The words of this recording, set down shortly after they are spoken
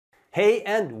Hey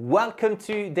and welcome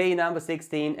to day number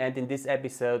 16, and in this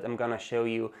episode I'm gonna show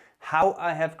you how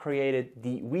I have created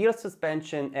the wheel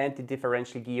suspension and the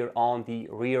differential gear on the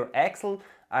rear axle.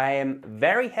 I am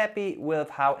very happy with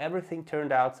how everything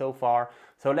turned out so far,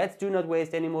 so let's do not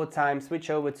waste any more time, switch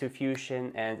over to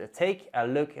Fusion and take a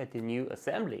look at the new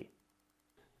assembly.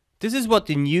 This is what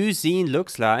the new Zine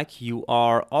looks like. You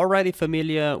are already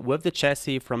familiar with the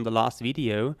chassis from the last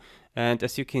video. And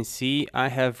as you can see, I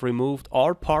have removed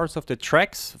all parts of the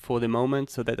tracks for the moment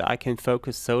so that I can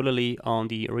focus solely on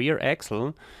the rear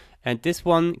axle. And this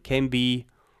one can be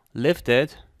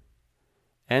lifted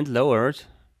and lowered.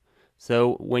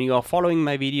 So when you are following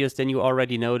my videos, then you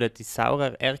already know that the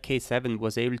Saurer RK7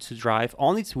 was able to drive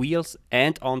on its wheels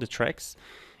and on the tracks.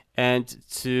 And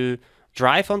to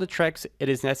drive on the tracks, it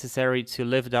is necessary to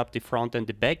lift up the front and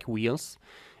the back wheels.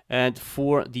 And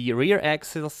for the rear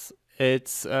axles,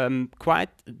 it's quite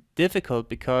difficult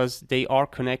because they are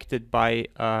connected by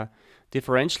a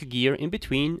differential gear in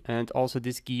between, and also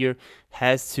this gear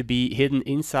has to be hidden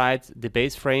inside the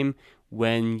base frame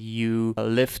when you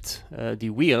lift the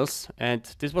wheels. And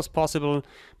this was possible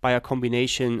by a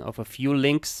combination of a few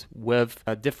links with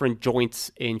different joints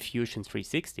in Fusion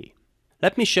 360.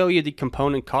 Let me show you the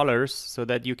component colors so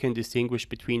that you can distinguish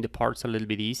between the parts a little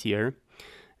bit easier.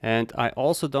 And I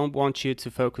also don't want you to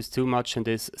focus too much on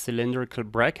these cylindrical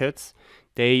brackets.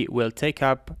 They will take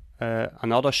up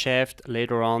another shaft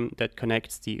later on that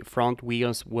connects the front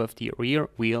wheels with the rear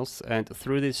wheels, and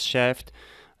through this shaft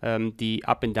the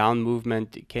up and down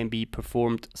movement can be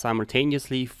performed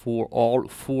simultaneously for all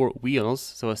four wheels.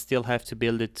 So I still have to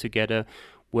build it together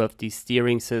with the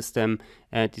steering system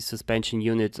and the suspension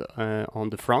unit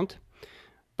on the front.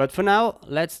 But for now,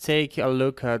 let's take a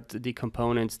look at the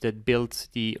components that built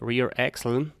the rear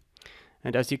axle.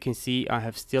 And as you can see, I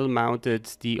have still mounted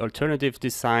the alternative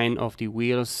design of the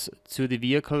wheels to the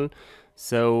vehicle.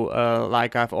 So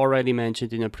like I've already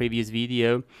mentioned in a previous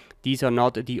video, these are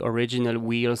not the original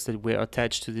wheels that were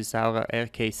attached to the Saurer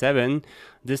RK7.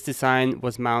 This design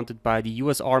was mounted by the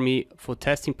US Army for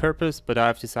testing purpose, but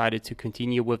I've decided to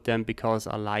continue with them because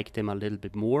I like them a little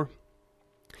bit more.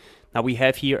 Now we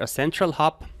have here a central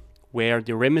hub where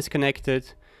the rim is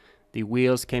connected. The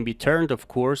wheels can be turned, of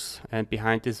course, and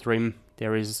behind this rim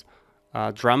there is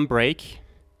a drum brake,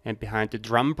 and behind the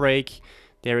drum brake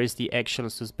there is the actual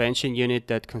suspension unit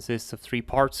that consists of three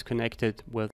parts connected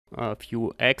with a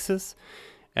few axes.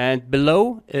 And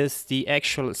below is the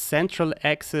actual central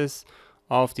axis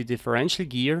of the differential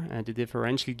gear, and the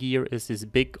differential gear is this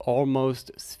big,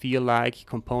 almost sphere-like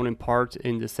component part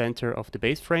in the center of the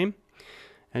base frame.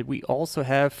 And we also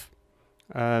have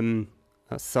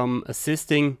some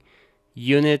assisting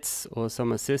units or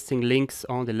some assisting links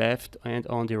on the left and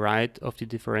on the right of the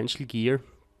differential gear.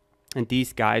 And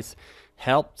these guys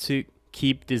help to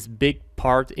keep this big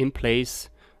part in place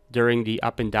during the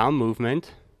up and down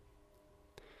movement.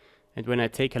 And when I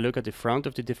take a look at the front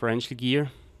of the differential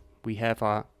gear, we have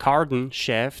a cardan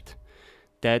shaft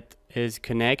that is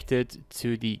connected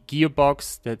to the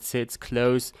gearbox that sits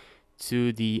close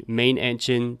to the main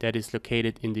engine that is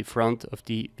located in the front of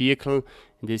the vehicle.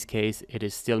 In this case, it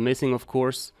is still missing, of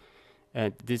course.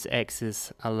 And this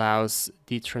axis allows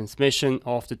the transmission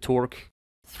of the torque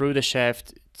through the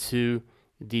shaft to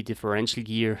the differential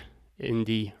gear in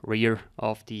the rear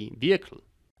of the vehicle.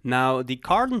 Now, the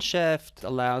cardan shaft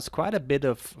allows quite a bit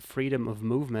of freedom of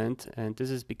movement, and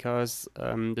this is because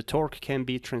the torque can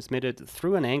be transmitted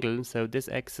through an angle, so this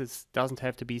axis doesn't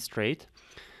have to be straight.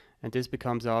 And this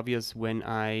becomes obvious when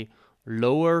I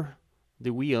lower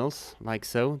the wheels like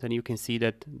so. Then you can see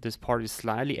that this part is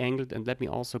slightly angled. And let me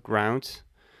also ground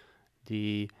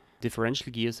the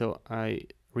differential gear. So I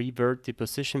revert the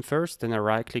position first, then I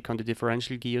right click on the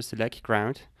differential gear, select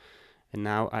ground. And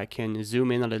now I can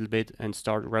zoom in a little bit and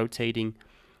start rotating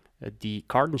the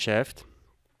cardan shaft.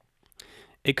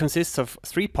 It consists of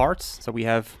three parts. So we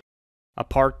have a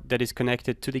part that is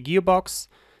connected to the gearbox.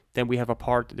 Then we have a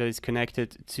part that is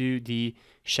connected to the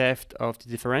shaft of the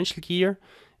differential gear,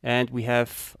 and we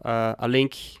have a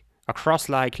link, a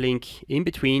cross-like link in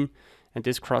between, and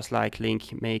this cross-like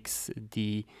link makes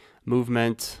the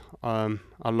movement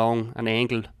along an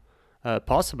angle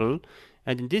possible.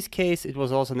 And in this case, it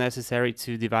was also necessary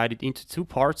to divide it into two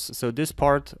parts. So this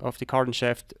part of the cardan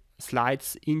shaft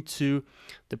slides into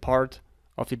the part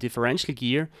of the differential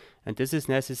gear, and this is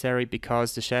necessary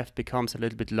because the shaft becomes a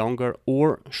little bit longer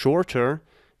or shorter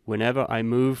whenever I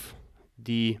move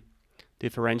the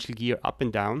differential gear up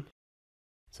and down.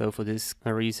 So for this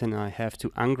reason I have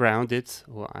to unground it,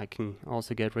 or I can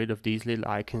also get rid of these little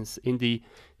icons in the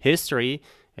history,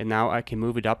 and now I can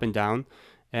move it up and down.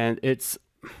 And it's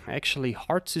actually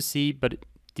hard to see, but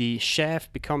the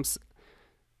shaft becomes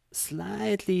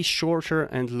slightly shorter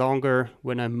and longer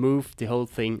when I move the whole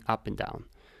thing up and down.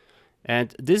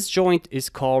 And this joint is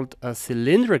called a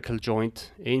cylindrical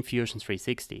joint in Fusion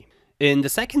 360. In the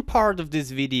second part of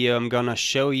this video, I'm gonna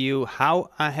show you how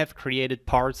I have created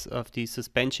parts of the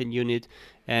suspension unit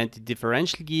and the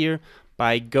differential gear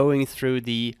by going through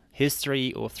the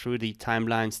history or through the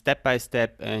timeline step by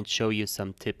step and show you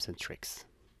some tips and tricks.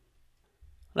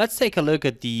 Let's take a look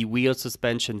at the wheel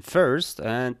suspension first,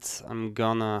 and I'm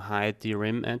gonna hide the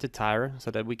rim and the tire so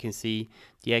that we can see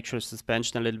the actual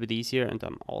suspension a little bit easier, and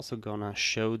I'm also gonna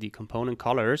show the component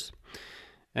colors.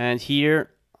 And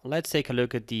here, let's take a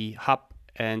look at the hub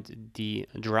and the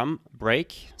drum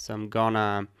brake. So I'm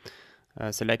gonna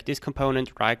select this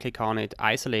component, right click on it,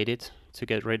 isolate it to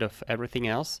get rid of everything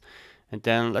else. And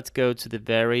then let's go to the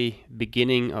very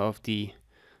beginning of the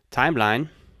timeline.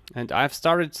 And I've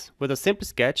started with a simple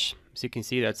sketch. As you can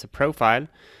see, that's a profile.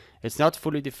 It's not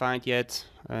fully defined yet,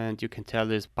 and you can tell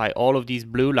this by all of these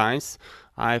blue lines.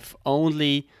 I've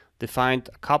only defined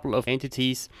a couple of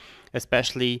entities,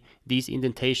 especially these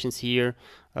indentations here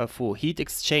for heat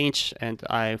exchange, and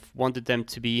I've wanted them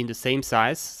to be in the same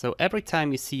size. So every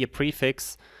time you see a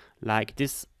prefix like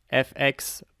this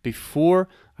FX before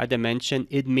a dimension,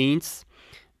 it means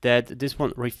that this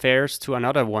one refers to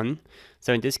another one.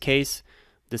 So in this case,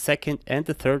 the second and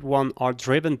the third one are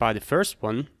driven by the first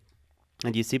one,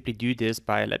 and you simply do this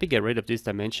by, let me get rid of this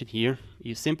dimension here.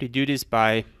 You simply do this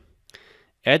by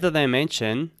add a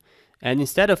dimension, and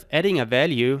instead of adding a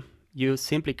value, you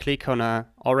simply click on a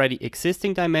already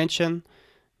existing dimension,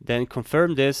 then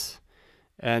confirm this,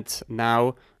 and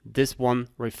now this one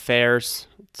refers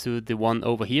to the one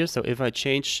over here. So if I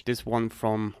change this one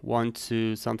from 1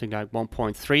 to something like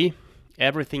 1.3,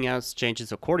 everything else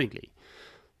changes accordingly.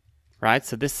 Right,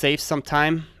 so this saves some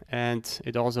time, and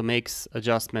it also makes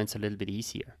adjustments a little bit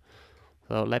easier.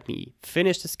 So let me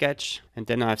finish the sketch, and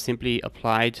then I've simply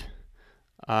applied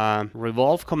a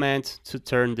revolve command to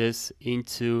turn this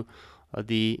into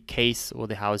the case or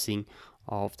the housing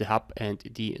of the hub and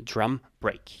the drum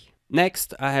brake.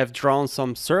 Next, I have drawn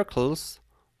some circles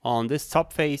on this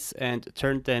top face and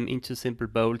turned them into simple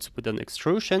bolts with an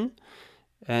extrusion.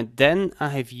 And then I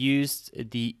have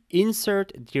used the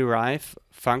insert derive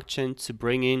function to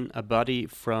bring in a body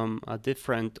from a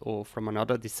different or from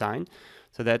another design.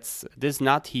 So that's this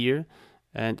nut here,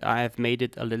 and I have made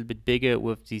it a little bit bigger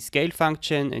with the scale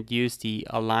function and used the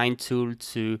align tool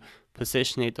to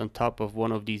position it on top of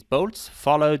one of these bolts,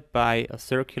 followed by a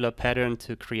circular pattern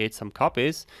to create some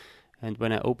copies. And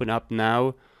when I open up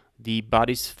now the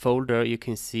bodies folder, you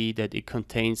can see that it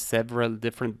contains several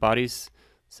different bodies.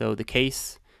 So the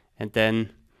case, and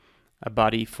then a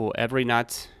body for every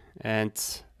nut, and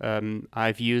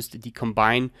I've used the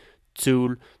combine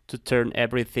tool to turn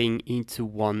everything into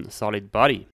one solid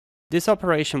body. This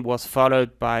operation was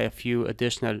followed by a few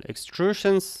additional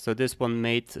extrusions. So this one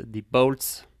made the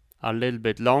bolts a little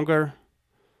bit longer,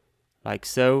 like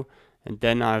so, and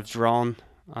then I've drawn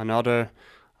another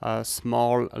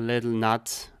small little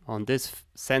nut on this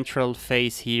central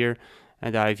face here,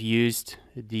 and I've used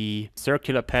the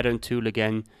circular pattern tool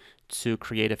again to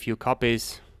create a few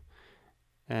copies,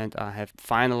 and I have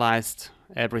finalized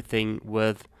everything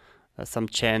with some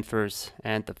chamfers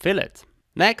and a fillet.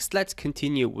 Next, let's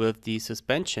continue with the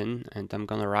suspension, and I'm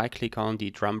gonna right click on the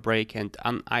drum brake and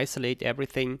unisolate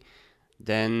everything.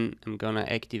 Then I'm gonna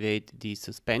activate the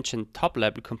suspension top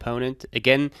level component.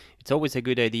 Again, it's always a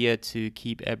good idea to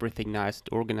keep everything nice and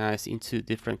organized into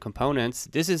different components.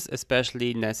 This is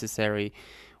especially necessary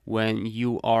when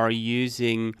you are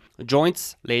using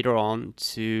joints later on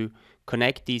to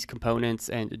connect these components,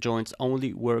 and joints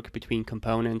only work between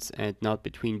components and not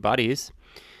between bodies.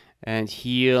 And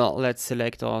here let's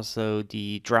select also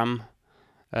the drum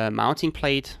mounting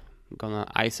plate. I'm gonna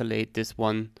isolate this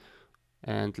one,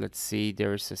 and let's see,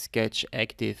 there's a sketch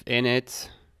active in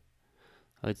it.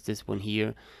 It's this one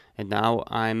here. And now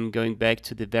I'm going back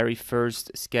to the very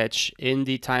first sketch in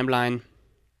the timeline.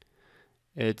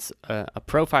 It's a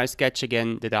profile sketch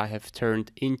again that I have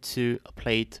turned into a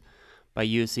plate by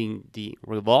using the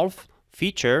revolve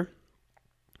feature.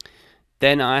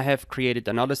 Then I have created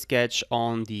another sketch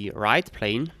on the right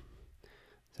plane.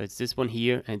 So it's this one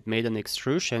here, and made an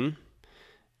extrusion.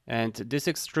 And this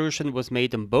extrusion was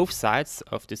made on both sides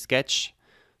of the sketch.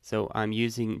 So I'm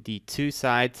using the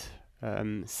two-side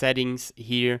settings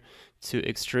here to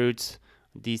extrude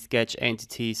the sketch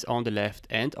entities on the left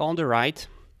and on the right.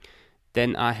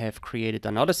 Then I have created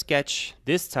another sketch,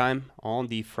 this time on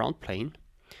the front plane.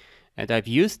 And I've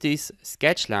used these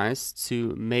sketch lines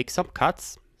to make some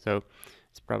cuts. So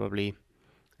it's probably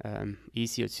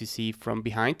easier to see from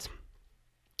behind.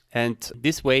 And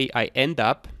this way I end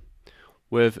up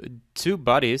with two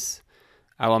bodies,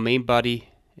 our main body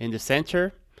in the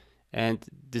center and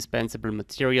dispensable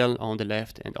material on the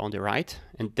left and on the right.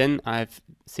 And then I've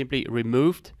simply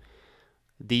removed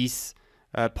these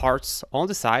parts on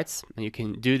the sides, and you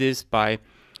can do this by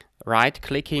right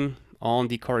clicking on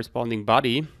the corresponding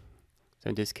body. So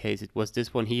in this case it was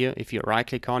this one here. If you right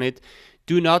click on it,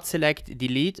 do not select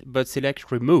delete but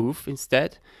select remove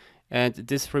instead, and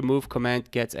this remove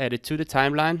command gets added to the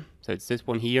timeline. So it's this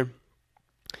one here.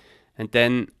 And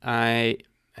then I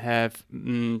have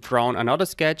drawn another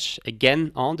sketch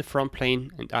again on the front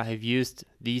plane, and I have used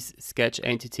these sketch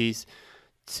entities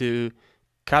to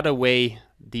cut away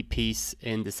the piece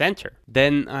in the center.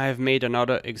 Then I have made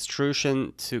another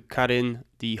extrusion to cut in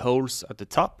the holes at the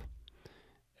top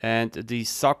and the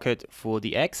socket for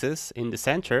the axis in the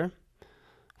center,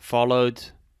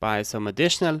 followed by some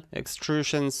additional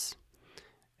extrusions.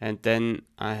 And then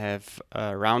I have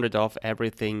rounded off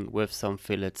everything with some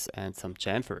fillets and some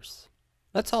chamfers.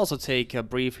 Let's also take a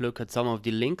brief look at some of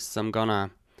the links. I'm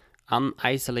gonna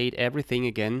unisolate everything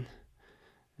again.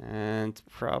 And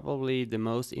probably the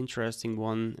most interesting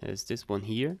one is this one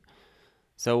here.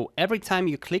 So every time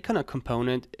you click on a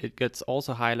component, it gets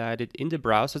also highlighted in the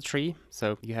browser tree.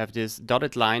 So you have this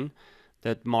dotted line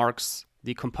that marks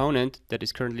the component that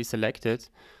is currently selected.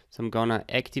 So I'm gonna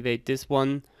activate this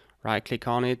one, right click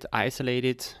on it, isolate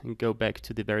it, and go back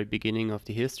to the very beginning of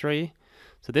the history.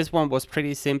 So this one was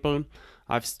pretty simple.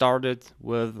 I've started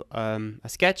with a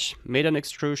sketch, made an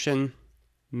extrusion,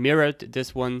 mirrored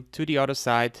this one to the other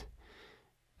side,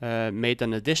 made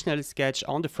an additional sketch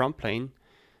on the front plane,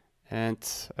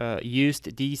 and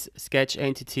used these sketch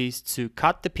entities to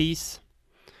cut the piece.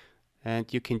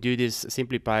 And you can do this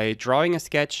simply by drawing a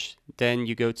sketch, then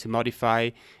you go to modify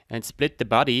and split the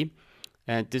body,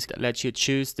 and this lets you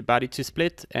choose the body to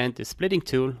split and the splitting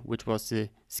tool, which was the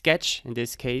sketch in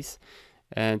this case.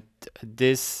 And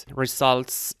this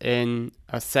results in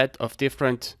a set of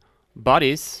different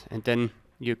bodies, and then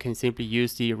you can simply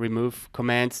use the remove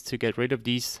commands to get rid of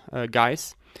these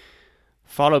guys,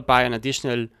 followed by an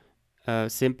additional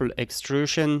simple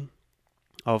extrusion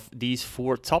of these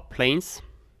four top planes.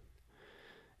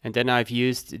 And then I've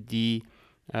used the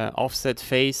offset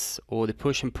face or the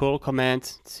push and pull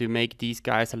command to make these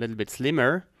guys a little bit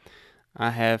slimmer.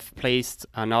 I have placed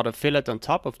another fillet on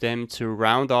top of them to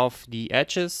round off the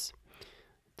edges.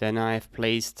 Then I've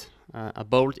placed a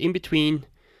bolt in between,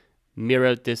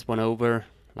 mirrored this one over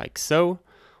like so,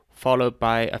 followed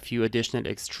by a few additional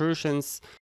extrusions.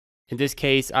 In this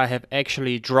case I have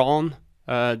actually drawn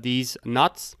these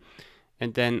nuts,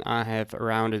 and then I have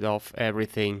rounded off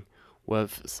everything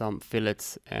with some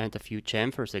fillets and a few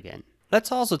chamfers again.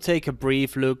 Let's also take a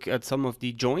brief look at some of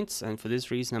the joints, and for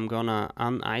this reason I'm gonna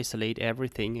unisolate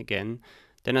everything again.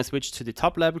 Then I switch to the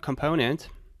top level component,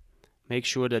 make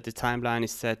sure that the timeline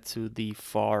is set to the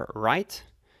far right.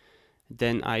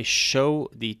 Then I show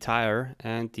the tire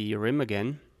and the rim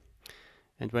again.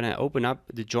 And when I open up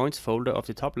the joints folder of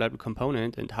the top level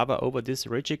component and hover over this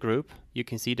rigid group, you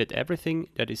can see that everything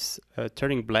that is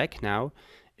turning black now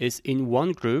is in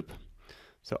one group.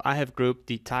 So I have grouped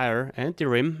the tire and the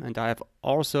rim, and I have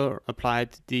also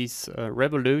applied these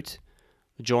revolute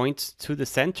joints to the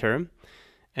center.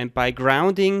 And by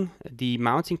grounding the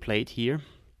mounting plate here,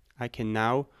 I can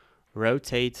now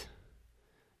rotate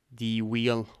the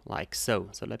wheel like so.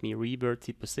 So let me revert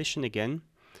the position again.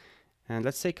 And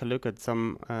let's take a look at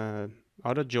some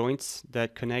other joints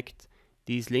that connect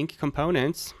these link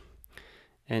components.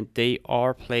 And they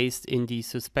are placed in the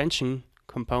suspension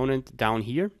component down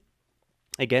here.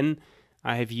 Again,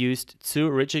 I have used two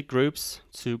rigid groups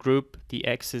to group the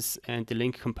axis and the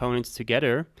link components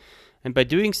together. And by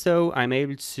doing so, I'm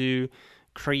able to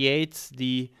create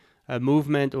the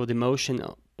movement or the motion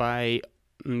by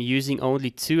using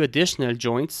only two additional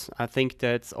joints. I think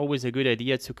that's always a good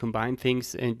idea to combine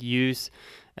things and use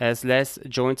as less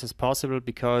joints as possible,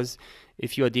 because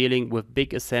if you are dealing with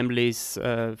big assemblies,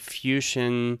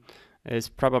 fusion is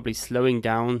probably slowing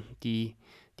down the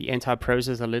entire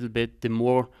process a little bit, the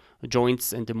more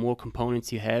joints and the more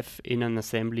components you have in an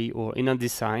assembly or in a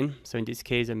design. So in this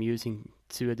case I'm using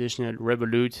two additional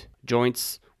revolute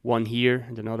joints, one here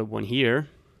and another one here.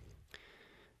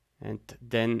 And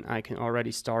then I can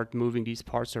already start moving these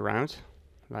parts around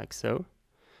like so.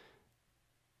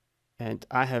 And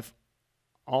I have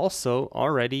also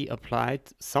already applied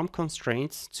some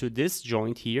constraints to this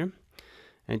joint here.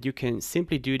 And you can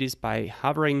simply do this by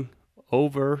hovering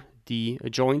over the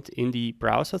joint in the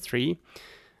browser tree.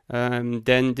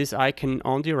 Then this icon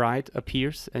on the right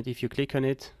appears, and if you click on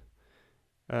it,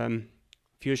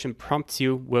 Fusion prompts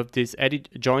you with this edit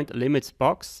joint limits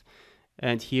box,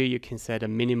 and here you can set a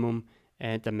minimum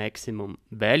and a maximum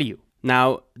value.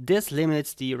 Now this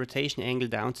limits the rotation angle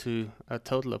down to a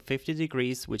total of 50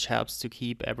 degrees, which helps to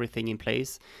keep everything in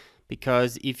place,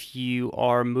 because if you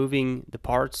are moving the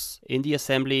parts in the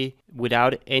assembly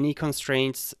without any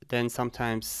constraints, then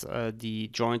sometimes the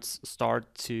joints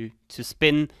start to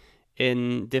spin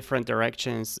in different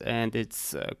directions, and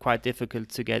it's quite difficult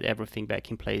to get everything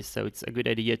back in place. So it's a good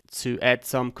idea to add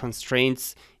some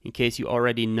constraints in case you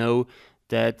already know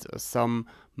that some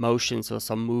motions or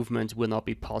some movement will not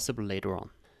be possible later on.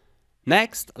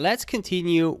 Next, let's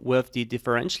continue with the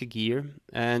differential gear,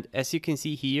 and as you can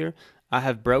see here, I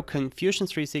have broken Fusion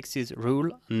 360's rule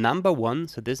number 1,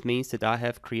 so this means that I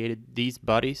have created these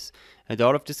bodies and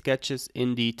all of the sketches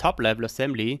in the top level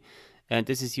assembly, and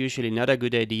this is usually not a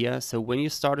good idea. So when you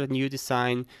start a new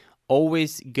design,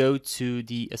 always go to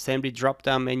the assembly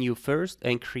drop-down menu first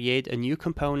and create a new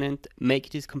component, make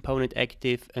this component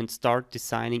active and start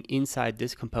designing inside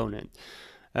this component.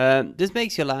 This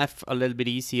makes your life a little bit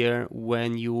easier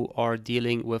when you are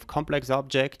dealing with complex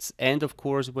objects, and of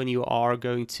course when you are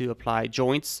going to apply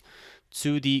joints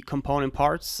to the component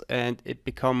parts, and it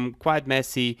becomes quite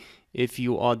messy if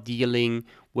you are dealing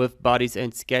with bodies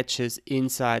and sketches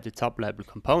inside the top level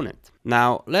component.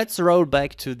 Now let's roll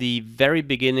back to the very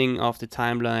beginning of the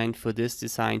timeline for this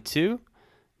design too.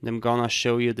 I'm gonna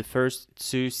show you the first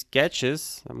 2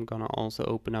 sketches. I'm gonna also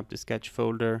open up the sketch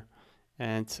folder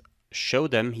and show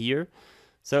them here.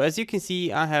 So as you can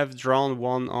see, I have drawn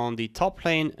one on the top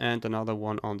plane and another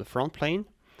one on the front plane,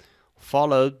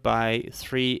 followed by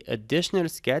 3 additional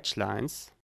sketch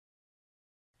lines.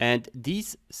 And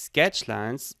these sketch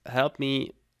lines help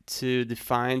me to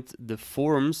define the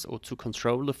forms, or to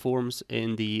control the forms,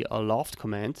 in the loft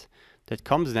command that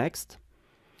comes next.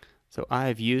 So I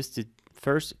have used the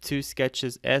first 2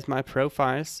 sketches as my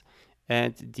profiles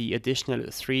and the additional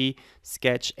 3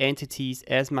 sketch entities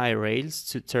as my rails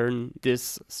to turn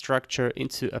this structure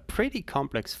into a pretty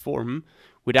complex form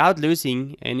without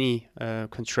losing any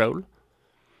control.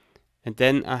 And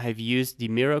then I have used the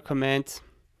mirror command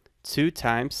 2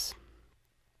 times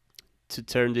to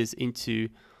turn this into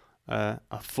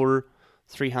a full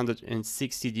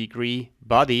 360 degree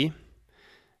body.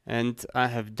 And I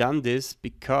have done this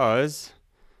because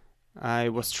I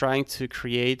was trying to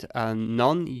create a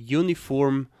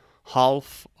non-uniform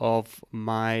half of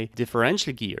my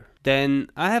differential gear. Then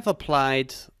I have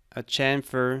applied a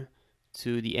chamfer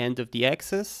to the end of the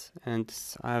axis, and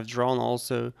I have drawn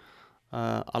also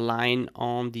a line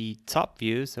on the top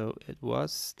view. So it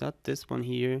was not this one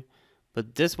here,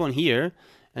 but this one here.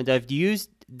 And I've used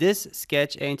this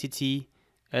sketch entity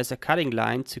as a cutting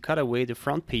line to cut away the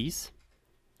front piece,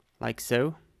 like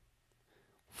so,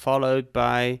 followed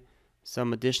by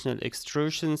some additional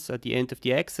extrusions at the end of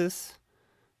the axis,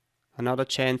 another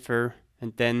chamfer,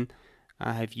 and then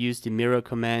I have used the mirror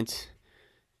command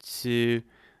to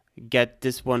get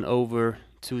this one over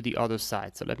to the other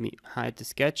side. So let me hide the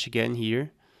sketch again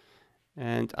here,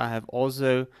 and I have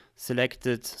also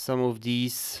selected some of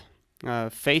these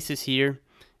faces here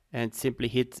and simply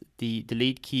hit the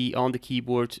delete key on the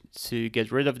keyboard to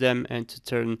get rid of them and to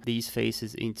turn these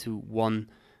faces into one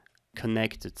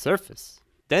connected surface.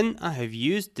 Then I have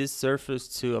used this surface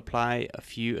to apply a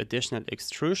few additional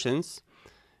extrusions,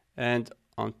 and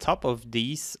on top of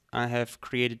these I have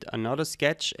created another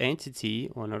sketch entity,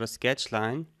 or another sketch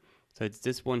line. So it's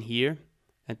this one here,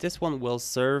 and this one will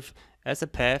serve as a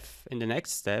path in the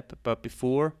next step. But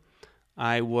before,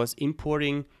 I was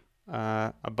importing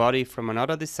a body from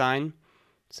another design.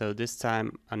 So this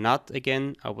time a nut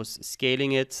again, I was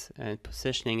scaling it and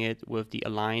positioning it with the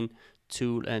align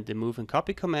tool and the move and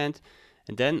copy command.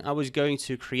 And then I was going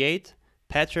to create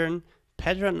pattern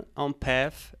on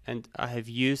path, and I have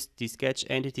used the sketch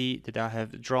entity that I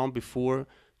have drawn before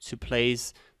to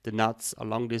place the nuts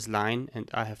along this line, and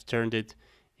I have turned it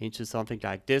into something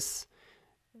like this,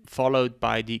 followed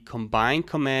by the combine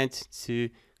command to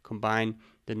combine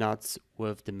the nuts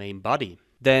with the main body.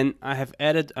 Then I have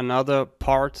added another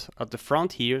part at the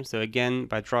front here. So again,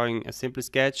 by drawing a simple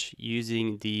sketch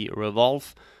using the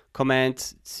revolve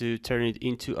command to turn it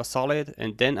into a solid,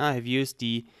 and then I have used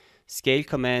the scale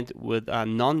command with a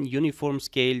non-uniform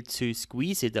scale to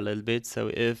squeeze it a little bit.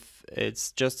 So if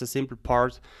it's just a simple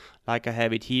part like I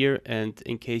have it here, and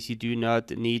in case you do not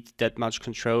need that much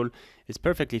control, it's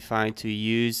perfectly fine to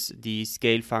use the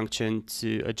scale function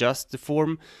to adjust the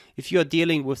form. If you are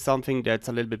dealing with something that's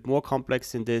a little bit more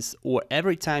complex than this, or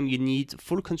every time you need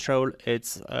full control,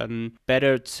 it's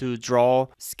better to draw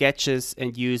sketches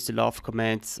and use the loft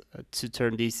commands to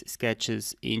turn these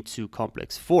sketches into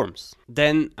complex forms.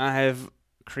 Then I have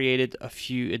created a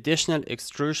few additional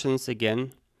extrusions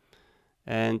again,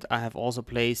 and I have also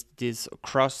placed these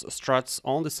cross struts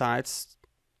on the sides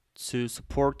to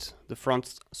support the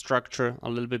front structure a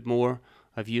little bit more.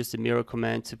 I've used the mirror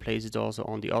command to place it also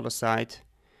on the other side,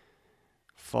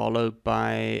 followed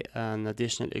by an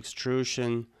additional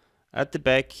extrusion at the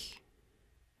back.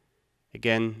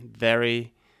 Again,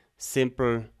 very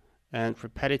simple and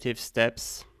repetitive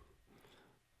steps.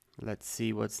 Let's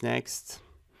see what's next.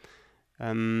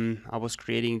 I was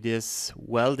creating these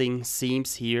welding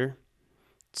seams here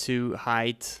to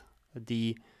hide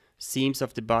the seams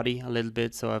of the body a little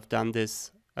bit, so I've done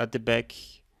this at the back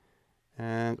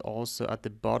and also at the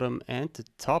bottom and the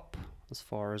top, as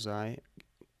far as I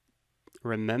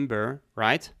remember,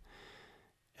 right?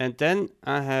 And then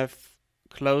I have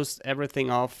closed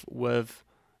everything off with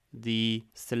the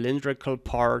cylindrical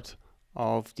part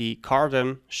of the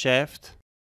cardan shaft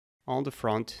on the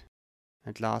front.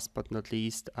 And last but not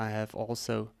least, I have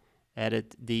also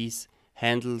added these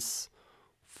handles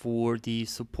for the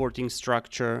supporting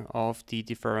structure of the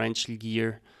differential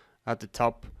gear at the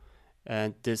top,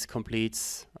 and this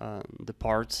completes the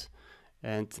part,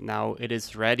 and now it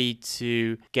is ready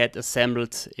to get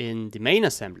assembled in the main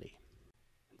assembly.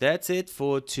 That's it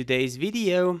for today's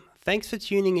video. Thanks for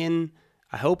tuning in.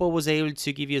 I hope I was able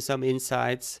to give you some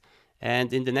insights,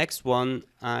 and in the next one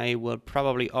I will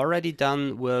probably already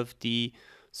done with the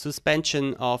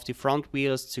suspension of the front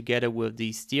wheels together with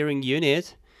the steering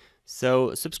unit.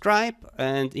 So subscribe,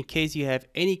 and in case you have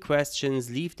any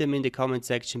questions, leave them in the comment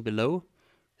section below,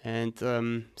 and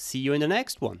see you in the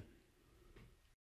next one.